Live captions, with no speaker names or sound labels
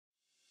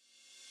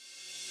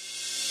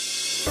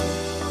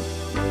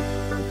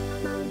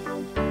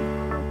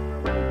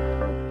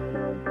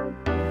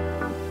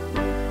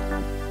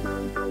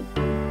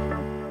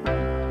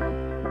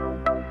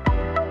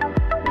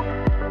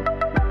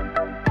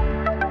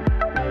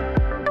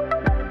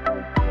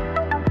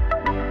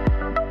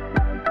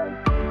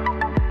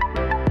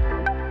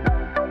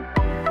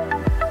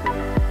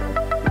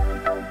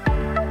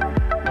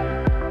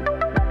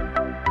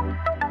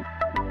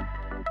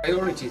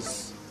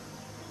Priorities.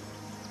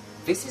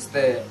 This is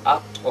the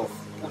act of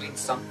putting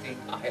something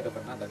ahead of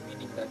another,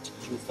 meaning that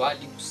you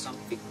value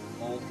something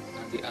more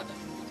than the other.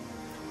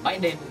 My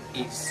name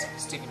is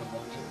Stephen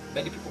Omodecx.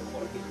 Many people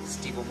call me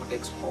Steve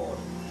Omodecx or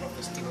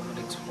Prophet Steve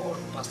Omodecx or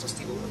Pastor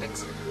Steve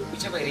Omodecx.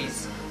 Whichever it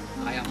is,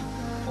 I am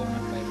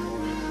honored by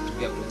God to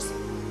be a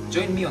blessing.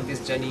 Join me on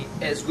this journey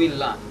as we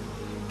learn,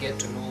 get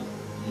to know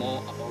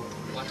more about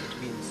what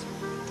it means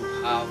to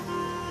have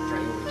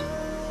priority.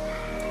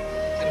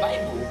 The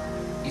Bible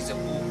is a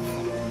book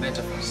full of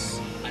metaphors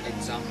and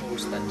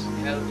examples that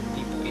help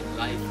people in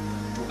life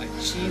to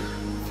achieve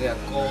their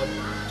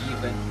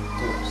God-given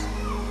goals.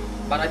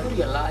 But have you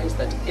realized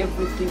that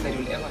everything that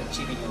you'll ever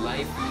achieve in your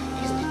life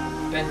is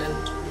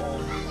dependent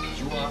on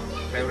your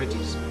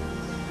priorities?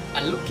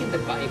 And look in the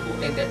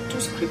Bible, and there are two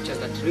scriptures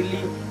that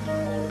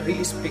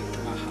really speak to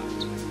my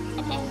heart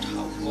about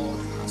how God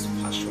has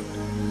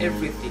fashioned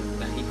everything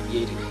that He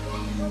created.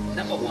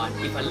 Number one,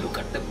 if I look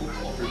at the book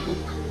of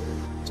Luke,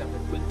 chapter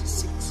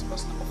 26,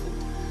 verse number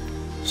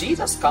 40,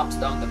 Jesus comes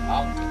down the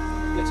mountain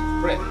from the place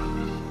of prayer,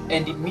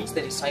 and He meets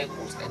the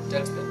disciples and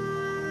tells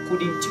them,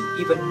 couldn't you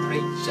even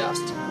pray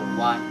just for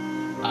 1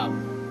 hour?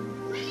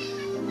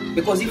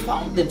 Because He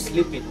found them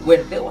sleeping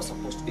when they were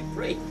supposed to be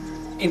praying.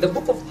 In the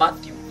book of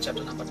Matthew,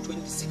 chapter number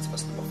 26,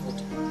 verse number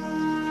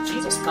 40,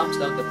 Jesus comes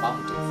down the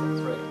mountain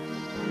from prayer,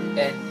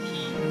 and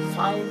He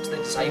finds the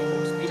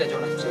disciples, Peter,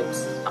 John, and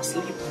James,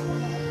 asleep.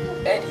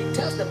 And He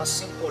tells them asks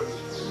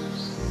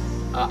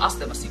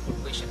them a simple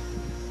question: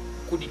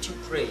 couldn't you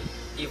pray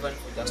even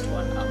for just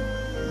 1 hour?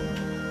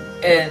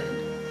 And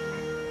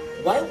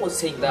why was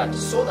saying that?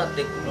 So that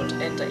they could not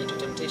enter into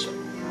temptation.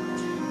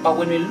 But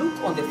when we look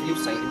on the flip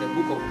side, in the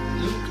book of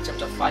Luke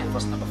chapter 5,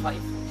 verse number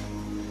 5,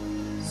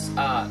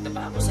 the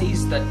Bible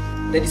says that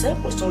the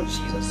disciples told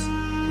Jesus,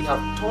 we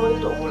have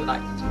toiled all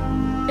night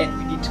and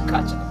we didn't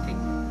catch anything.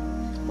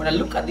 When I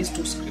look at these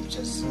two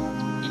scriptures,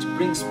 it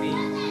brings me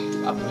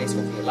to a place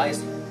of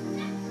realizing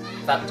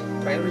that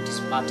priorities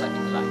matter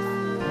in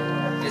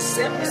life. The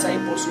same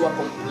disciples who are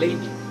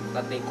complaining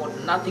that they got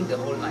nothing the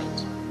whole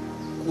night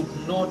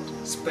could not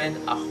spend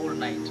a whole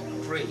night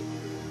praying.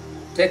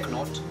 Take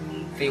note,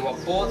 they were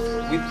both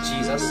with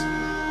Jesus,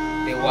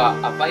 they were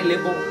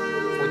available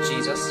for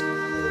Jesus,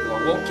 they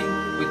were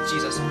walking with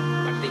Jesus,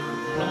 but they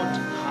could not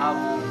have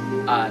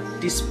a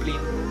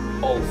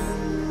discipline of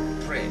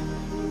prayer.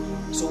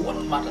 So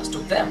what matters to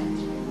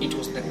them? It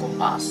was the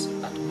commerce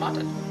that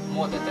mattered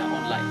more than their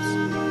own lives.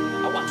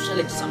 I want to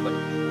challenge somebody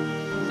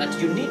that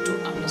you need to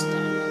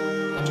understand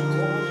that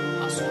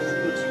God has called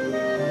you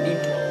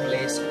into a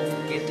place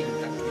of getting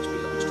that which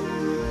belongs to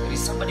you. There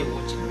is somebody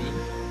watching me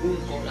whom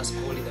God has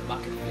called in the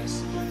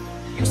marketplace.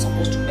 You're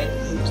supposed to make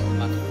moves in the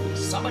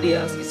marketplace. Somebody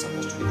else is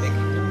supposed to be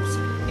making moves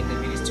in the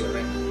ministry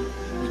realm.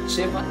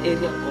 Whichever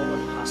area God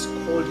has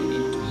called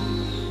you into,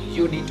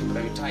 you need to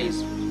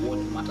prioritize what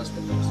matters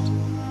the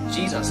most.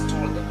 Jesus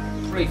told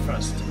them, pray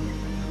first,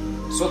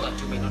 so that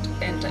you may not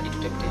enter into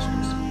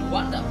temptations. No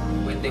wonder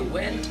when they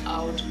went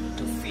out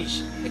to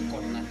fish, they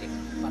caught nothing.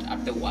 But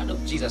at the word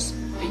of Jesus,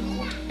 they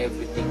caught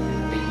everything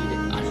they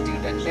needed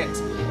until their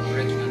nets were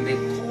breaking, and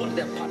they called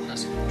their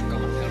partners to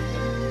come and help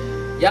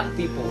them. Young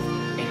people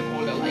and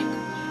all alike,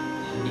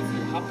 if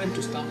you happen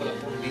to stumble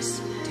upon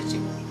this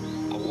teaching,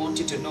 I want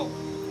you to know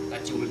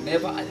that you will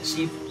never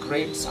achieve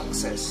great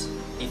success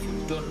if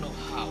you don't know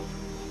how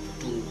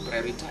to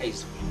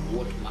prioritize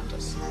what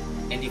matters.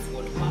 And if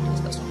what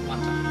matters does not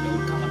matter, there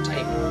will come a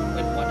time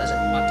when what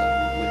doesn't matter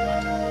will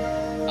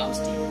matter. I'm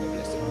Steve.